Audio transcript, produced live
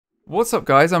What's up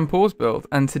guys, I'm PawsBuild,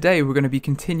 and today we're going to be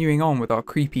continuing on with our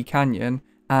creepy canyon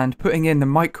and putting in the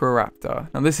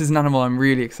Microraptor. Now this is an animal I'm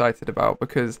really excited about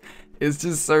because it's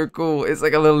just so cool. It's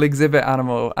like a little exhibit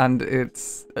animal, and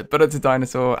it's a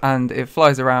dinosaur, and it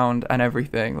flies around and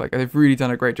everything. Like, they've really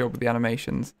done a great job with the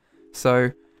animations.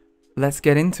 So let's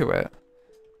get into it.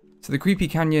 So the creepy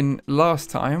canyon, last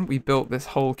time we built this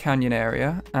whole canyon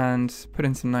area and put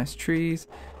in some nice trees,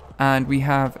 and we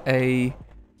have a...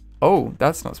 Oh,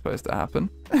 that's not supposed to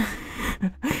happen.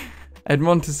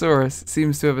 Edmontosaurus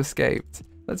seems to have escaped.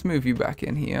 Let's move you back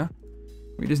in here.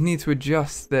 We just need to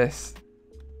adjust this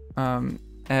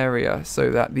area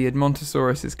so that the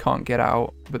Edmontosauruses can't get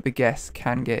out, but the guests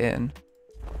can get in.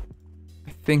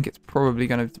 I think it's probably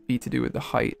going to be to do with the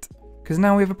height. Because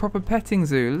now we have a proper petting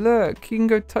zoo. Look, you can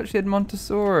go touch the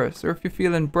Edmontosaurus. Or if you're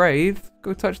feeling brave,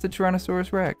 go touch the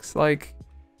Tyrannosaurus Rex. Like...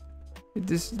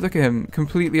 just look at him,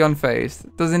 completely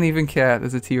unfazed. Doesn't even care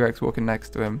there's a T-Rex walking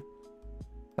next to him.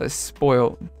 That is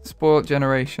spoiled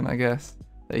generation, I guess.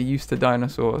 They're used to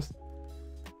dinosaurs.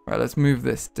 Right, let's move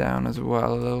this down as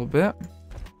well a little bit.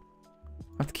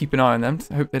 I have to keep an eye on them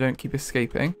to hope they don't keep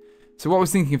escaping. So what I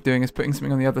was thinking of doing is putting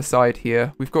something on the other side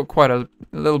here. We've got quite a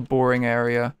little boring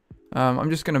area. I'm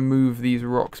just going to move these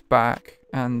rocks back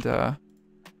and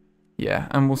yeah,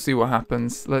 and we'll see what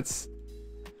happens.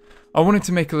 I wanted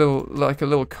to make a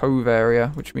little cove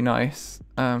area, which would be nice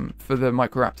for the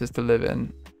Microraptors to live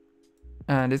in.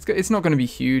 And it's not going to be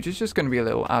huge. It's just going to be a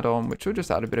little add-on, which will just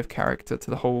add a bit of character to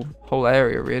the whole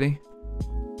area, really.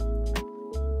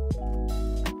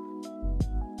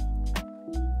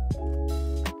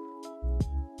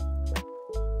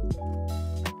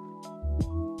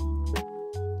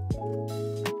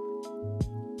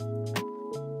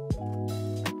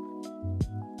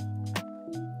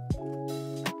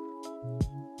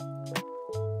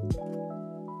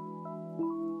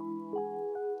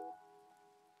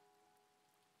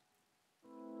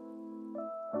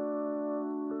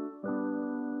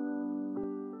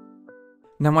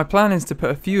 Now my plan is to put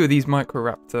a few of these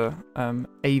Microraptor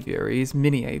aviaries,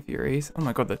 mini aviaries. Oh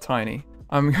my god, they're tiny.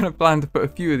 I'm going to plan to put a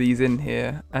few of these in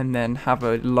here and then have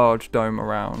a large dome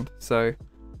around. So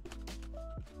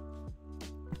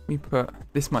we put,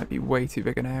 this might be way too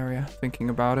big an area,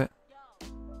 thinking about it.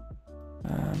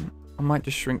 I might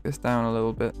just shrink this down a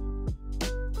little bit.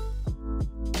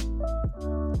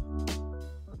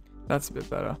 That's a bit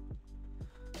better.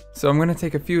 So I'm going to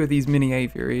take a few of these mini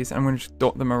aviaries and I'm going to just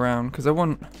dot them around because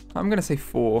I'm going to say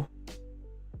 4.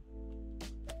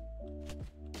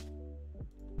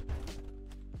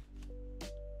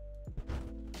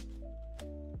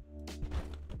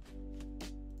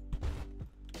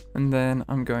 And then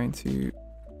I'm going to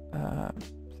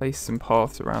place some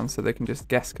paths around so they can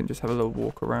guests can just have a little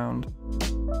walk around.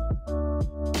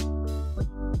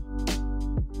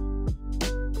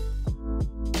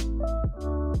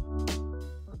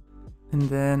 And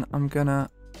then I'm gonna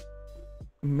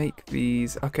make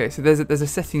these. Okay, so there's a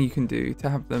setting you can do to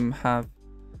have them have.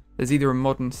 There's either a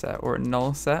modern set or a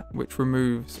null set, which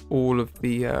removes all of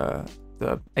the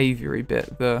aviary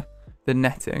bit, the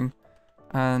netting,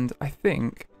 and I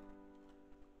think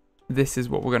this is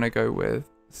what we're gonna go with.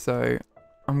 So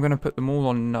I'm gonna put them all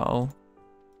on null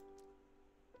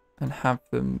and have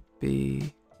them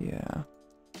be, yeah.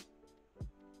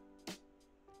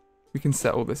 We can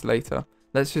set all this later.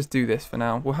 Let's just do this for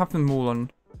now. We'll have them all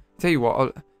on... Tell you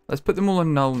what, let's put them all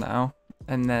on null now.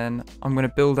 And then I'm going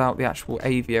to build out the actual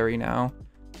aviary now.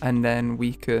 And then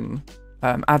we can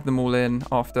add them all in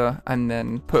after. And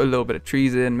then put a little bit of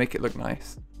trees in, make it look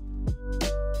nice.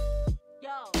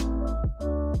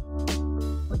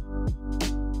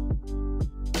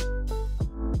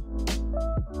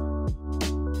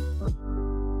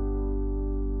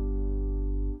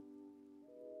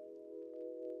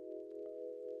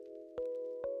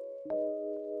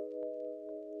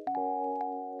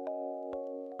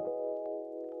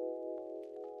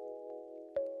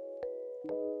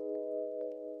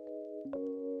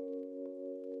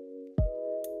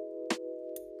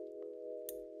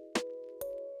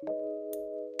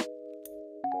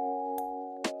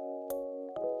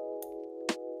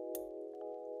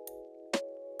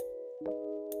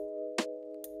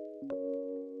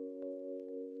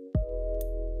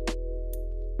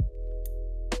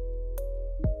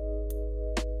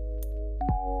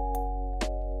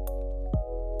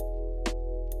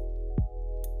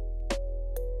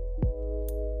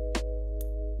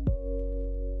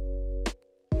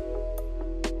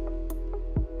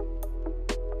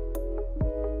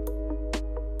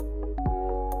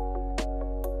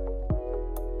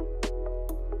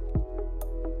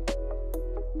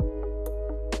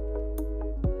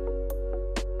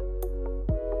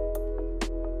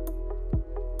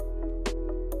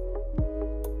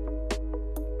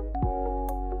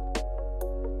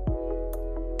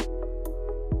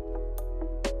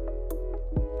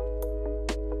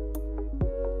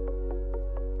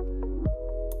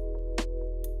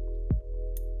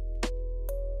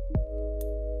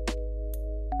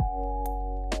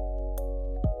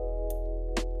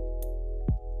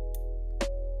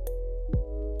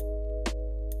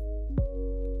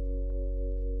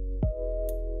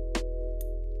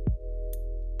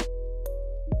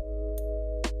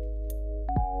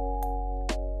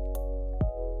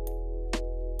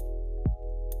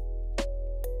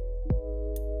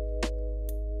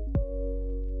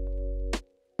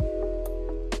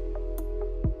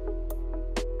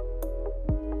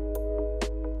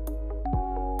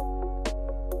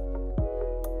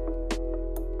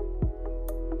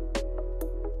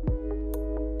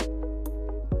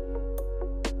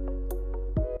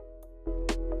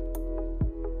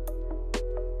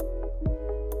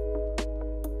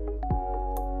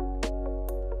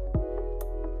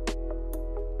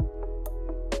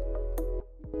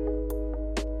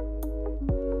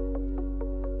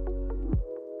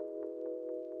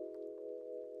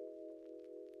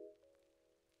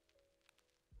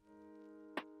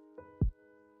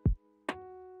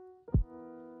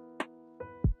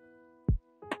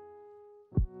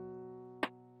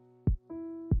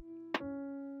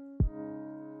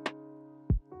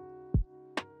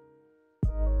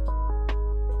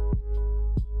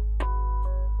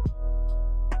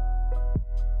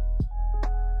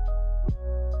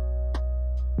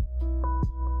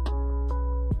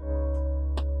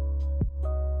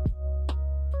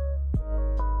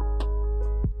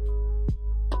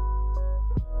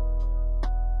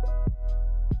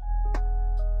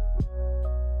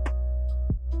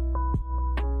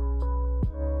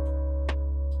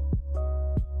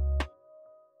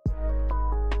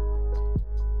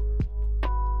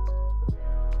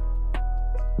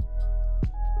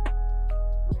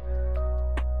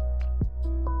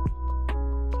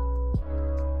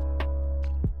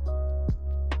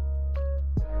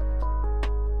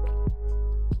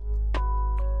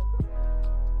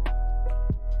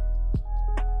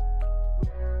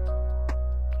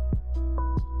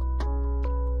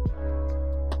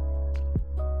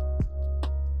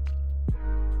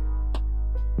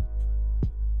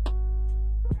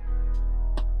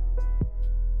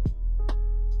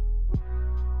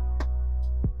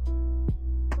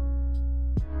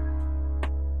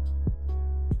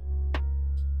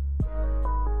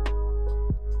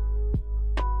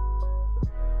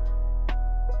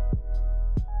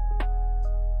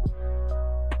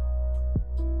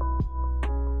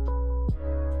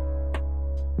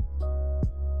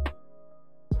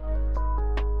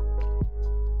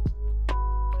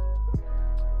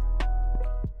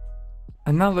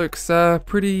 And that looks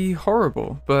pretty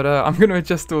horrible, but I'm going to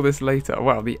adjust all this later.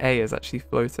 Well, the A is actually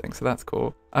floating, so that's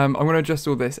cool. I'm going to adjust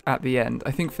all this at the end.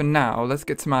 I think for now, let's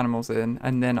get some animals in,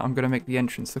 and then I'm going to make the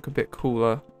entrance look a bit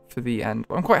cooler for the end.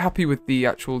 But I'm quite happy with the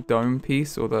actual dome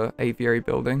piece, or the aviary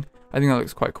building. I think that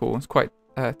looks quite cool. It's quite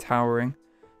towering.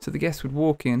 So the guests would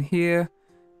walk in here,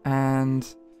 and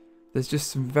there's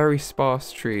just some very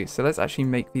sparse trees. So let's actually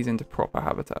make these into proper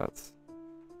habitats.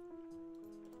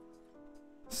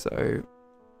 So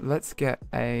let's get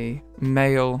a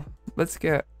male, let's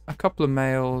get a couple of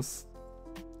males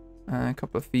and a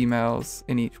couple of females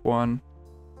in each one.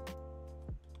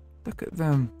 Look at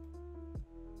them.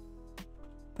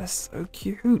 They're so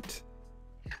cute.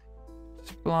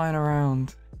 Just flying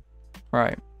around.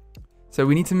 Right. So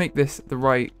we need to make this the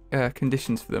right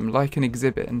conditions for them, like an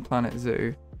exhibit in Planet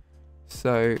Zoo.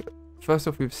 So first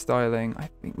off with styling, I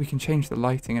think we can change the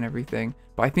lighting and everything.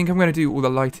 But I think I'm going to do all the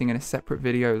lighting in a separate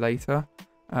video later.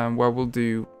 Where we'll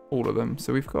do all of them.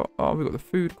 So we've got the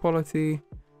food quality.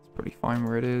 It's pretty fine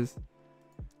where it is.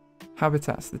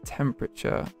 Habitats, the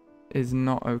temperature is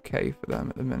not okay for them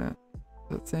at the minute.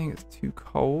 Is that saying it's too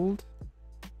cold?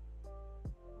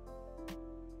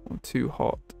 Or too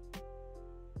hot?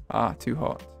 Ah, too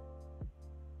hot.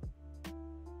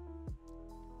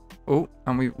 Oh,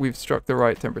 and we've struck the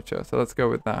right temperature, so let's go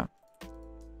with that.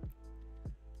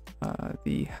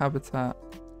 The habitat,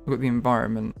 we've got the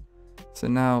environment. So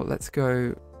now let's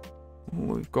go,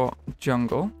 we've got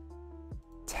jungle,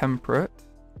 temperate,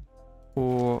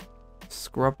 or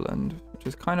scrubland, which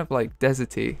is kind of like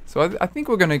deserty. So I think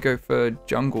we're going to go for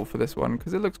jungle for this one,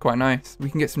 because it looks quite nice. We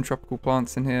can get some tropical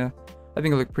plants in here. I think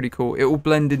it'll look pretty cool. It will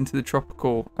blend into the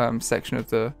tropical section of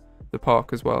the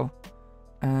park as well.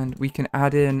 And we can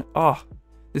add in,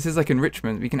 this is like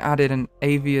enrichment. We can add in an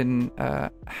avian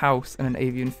house and an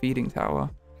avian feeding tower.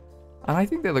 And I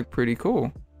think they look pretty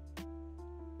cool.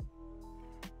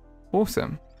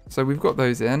 Awesome. So we've got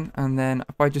those in, and then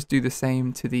if I just do the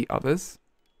same to the others.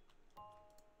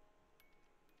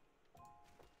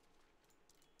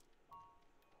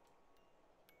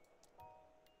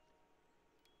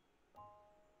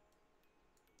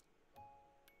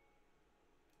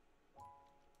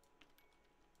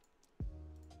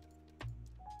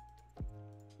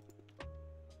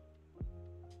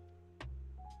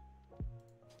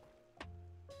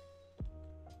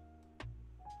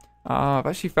 I've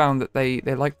actually found that they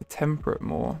like the temperate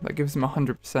more. That gives them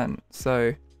 100%.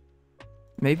 So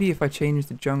maybe if I change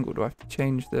the jungle, do I have to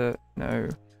change the... No.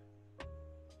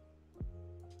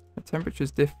 The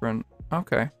temperature's different.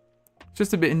 Okay. It's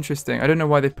just a bit interesting. I don't know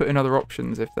why they put in other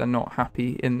options if they're not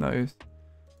happy in those.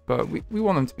 But we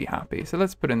want them to be happy. So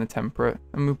let's put in the temperate.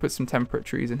 And we'll put some temperate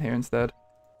trees in here instead.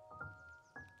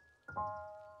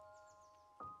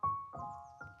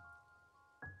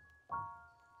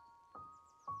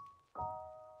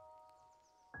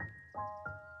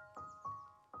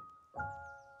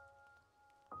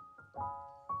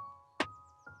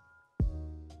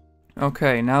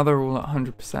 Okay, now they're all at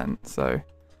 100%, so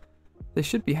they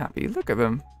should be happy. Look at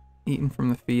them, eating from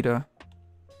the feeder.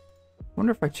 I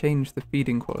wonder if I change the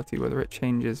feeding quality, whether it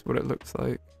changes what it looks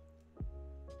like.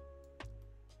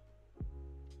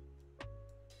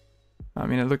 I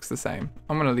mean, it looks the same.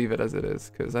 I'm going to leave it as it is,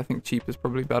 because I think cheap is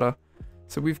probably better.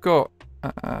 So we've got,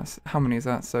 how many is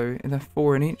that? So they're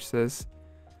 4 in each, so there's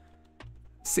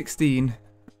 16.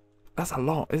 That's a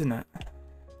lot, isn't it?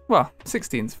 Well,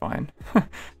 16's fine.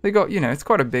 They got, it's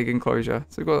quite a big enclosure.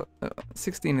 So we've got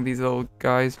 16 of these little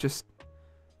guys just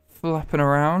flapping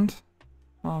around.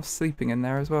 Oh, sleeping in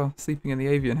there as well. Sleeping in the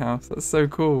avian house. That's so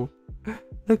cool.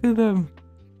 Look at them.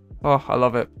 Oh, I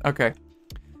love it. Okay.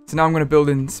 So now I'm going to build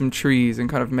in some trees and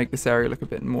kind of make this area look a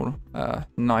bit more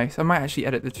nice. I might actually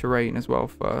edit the terrain as well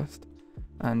first.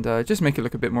 And just make it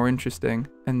look a bit more interesting.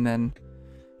 And then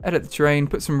edit the terrain,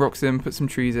 put some rocks in, put some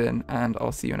trees in, and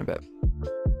I'll see you in a bit.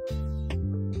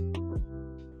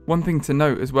 One thing to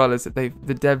note as well is that the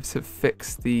devs have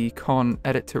fixed the can't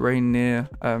edit terrain near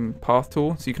path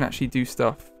tool, so you can actually do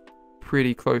stuff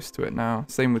pretty close to it now.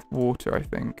 Same with water, I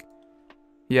think.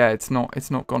 Yeah, it's not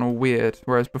gone all weird.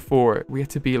 Whereas before we had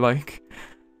to be like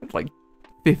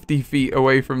 50 feet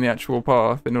away from the actual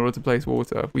path in order to place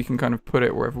water. We can kind of put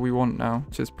it wherever we want now,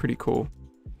 which is pretty cool.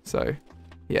 So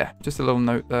yeah, just a little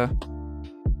note there.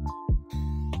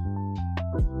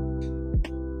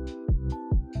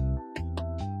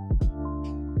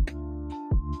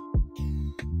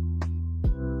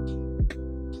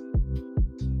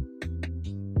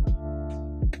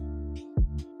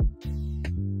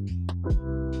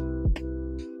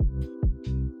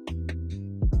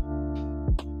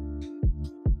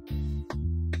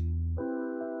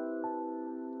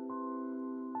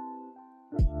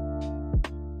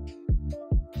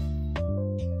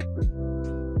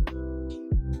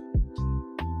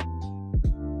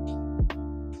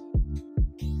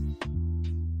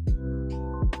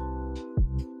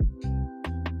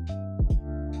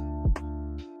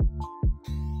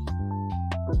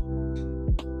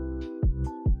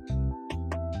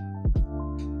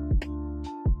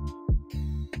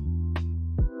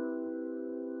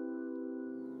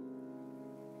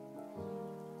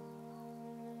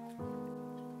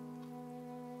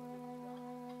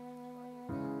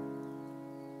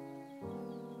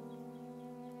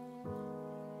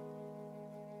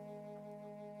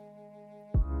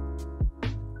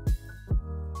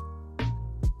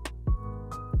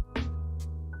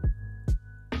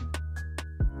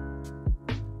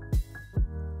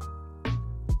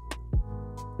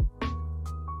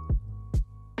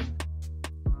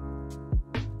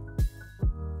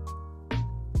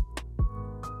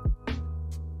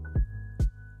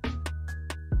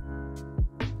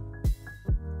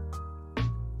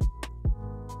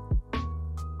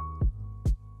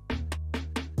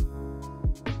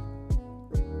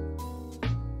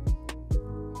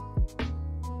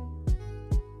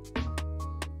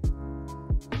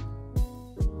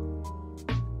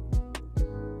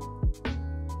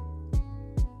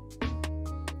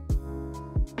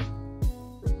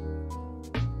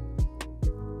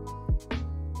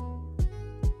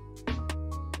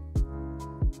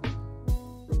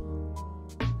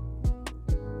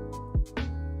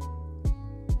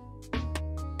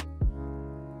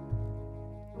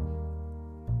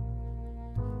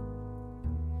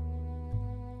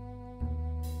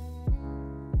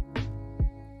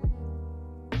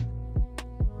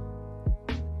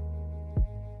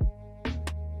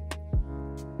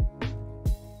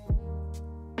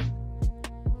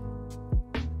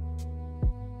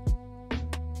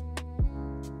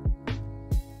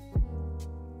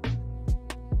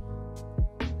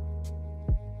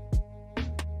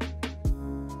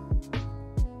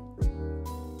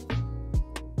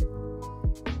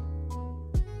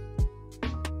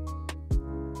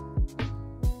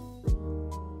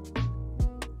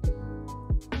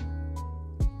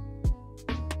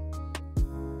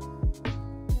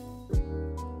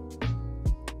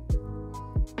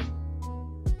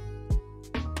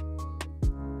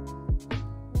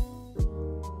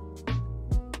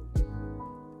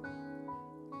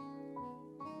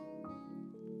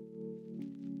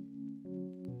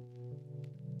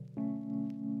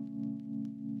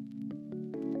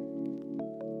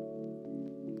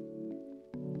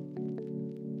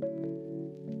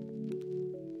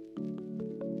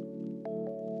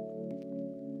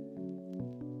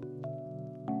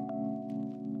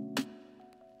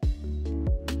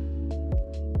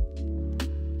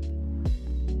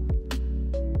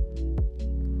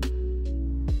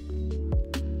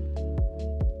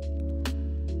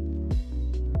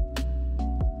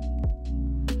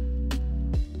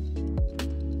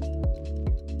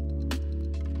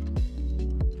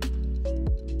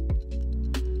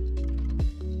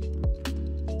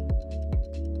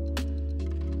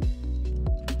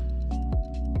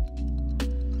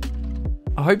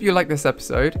 I hope you liked this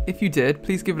episode. If you did,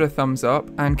 please give it a thumbs up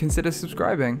and consider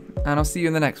subscribing. And I'll see you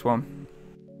in the next one.